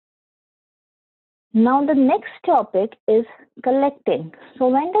Now the next topic is collecting. So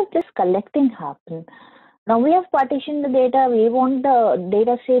when does this collecting happen? Now we have partitioned the data. We want the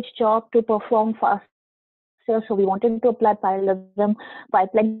data stage job to perform faster. So we wanted to apply parallelism.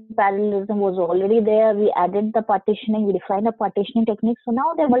 Pipeline parallelism was already there. We added the partitioning. We defined a partitioning technique. So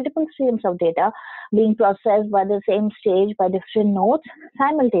now there are multiple streams of data being processed by the same stage by different nodes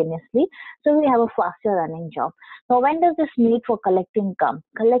simultaneously. So we have a faster running job. Now when does this need for collecting come?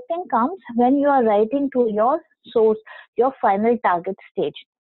 Collecting comes when you are writing to your source, your final target stage.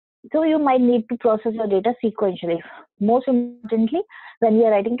 So you might need to process your data sequentially. Most importantly, when we are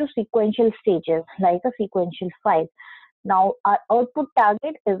writing to sequential stages, like a sequential file. Now, our output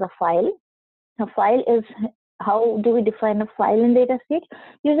target is a file. A file is, how do we define a file in data stage?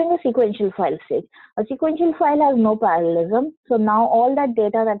 Using a sequential file stage. A sequential file has no parallelism. So now all that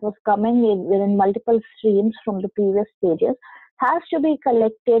data that was coming in within multiple streams from the previous stages has to be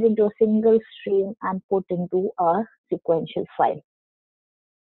collected into a single stream and put into a sequential file.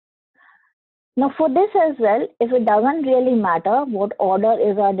 Now for this as well, if it doesn't really matter what order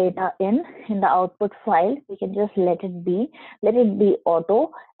is our data in the output file, we can just let it be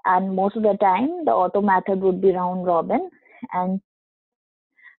auto, and most of the time the auto method would be round robin, and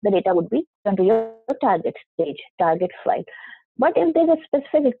the data would be returned to your target stage, target file. But if there's a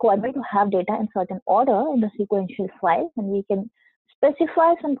specific requirement to have data in certain order in the sequential file, then we can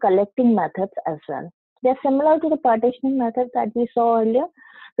specify some collecting methods as well. They're similar to the partitioning methods that we saw earlier.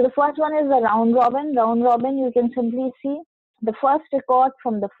 So the first one is the round robin. Round robin, you can simply see the first record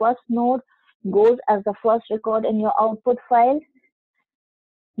from the first node goes as the first record in your output file.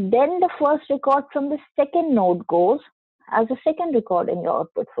 Then the first record from the second node goes as the second record in your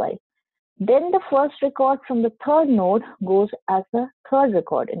output file. Then the first record from the third node goes as the third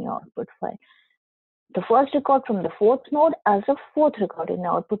record in your output file. The first record from the fourth node as a fourth record in the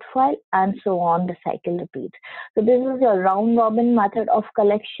output file, and so on, the cycle repeats. So this is your round robin method of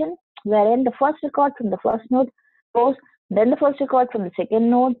collection, wherein the first record from the first node goes, then the first record from the second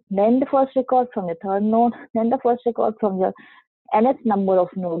node, then the first record from the third node, then the first record from your nth number of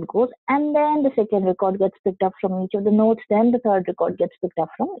node goes, and then the second record gets picked up from each of the nodes, then the third record gets picked up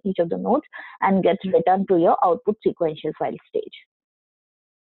from each of the nodes and gets returned to your output sequential file stage.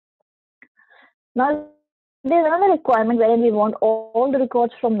 Now, there's another requirement wherein we want all the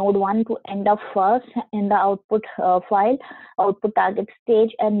records from node 1 to end up first in the output file, output target stage,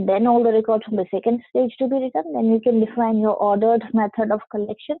 and then all the records from the second stage to be written. Then you can define your ordered method of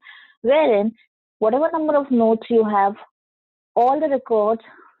collection, wherein whatever number of nodes you have, all the records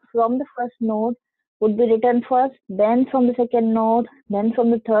from the first node would be written first, then from the second node, then from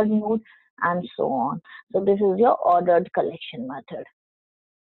the third node, and so on. So this is your ordered collection method.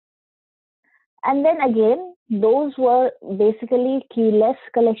 And then again, those were basically keyless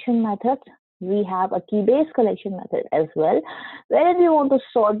collection methods. We have a Keybase collection method as well, wherein we want to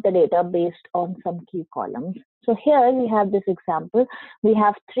sort the data based on some key columns. So here we have this example. We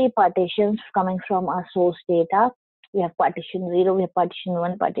have three partitions coming from our source data. We have partition 0, we have partition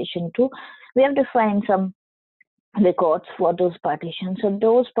 1, partition 2. We have defined some records for those partitions. So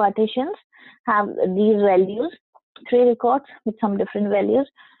those partitions have these values, three records with some different values.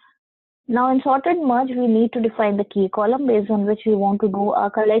 Now in sorted merge, we need to define the key column based on which we want to do our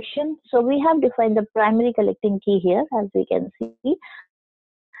collection. So we have defined the primary collecting key here, as we can see,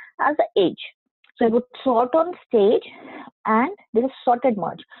 as the age. So it would sort on stage, and this is sorted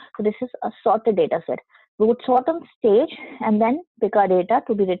merge. So this is a sorted data set. We would sort on stage and then pick our data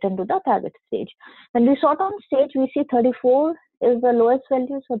to be written to the target stage. When we sort on stage, we see 34 is the lowest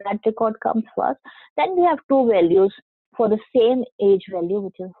value, so that record comes first. Then we have two values for the same age value,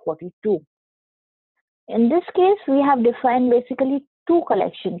 which is 42. In this case, we have defined basically two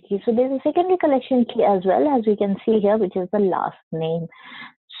collection keys. So there's a secondary collection key as well, as we can see here, which is the last name.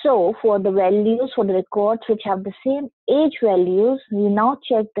 So for the values, for the records which have the same age values, we now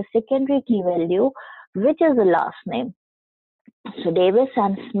check the secondary key value, which is the last name. So Davis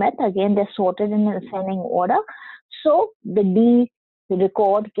and Smith, again, they're sorted in ascending order. So the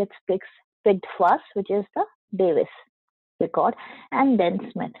record gets picked first, which is the Davis record, and then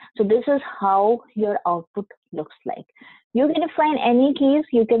Smith. So this is how your output looks like. You can define any keys.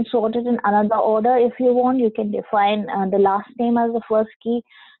 You can sort it in another order if you want. You can define the last name as the first key,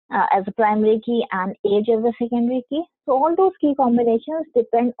 as a primary key, and age as a secondary key. So all those key combinations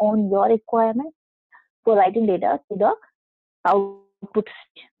depend on your requirement for writing data to the output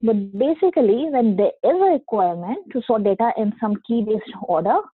stage. But basically, when there is a requirement to sort data in some key-based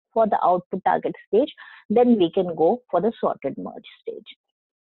order for the output target stage, then we can go for the sorted merge stage.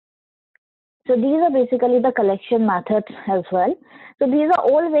 So these are basically the collection methods as well. So these are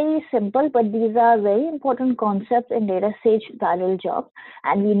all very simple, but these are very important concepts in Datastage parallel job.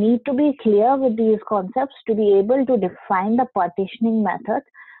 And we need to be clear with these concepts to be able to define the partitioning method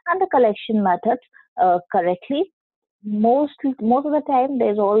and the collection methods correctly. Most of the time,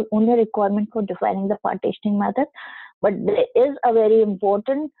 there's only requirement for defining the partitioning method, but there is a very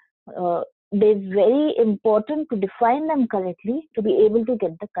important they're very important to define them correctly to be able to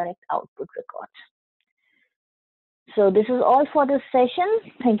get the correct output records. So this is all for this session.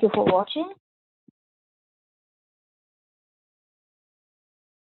 Thank you for watching.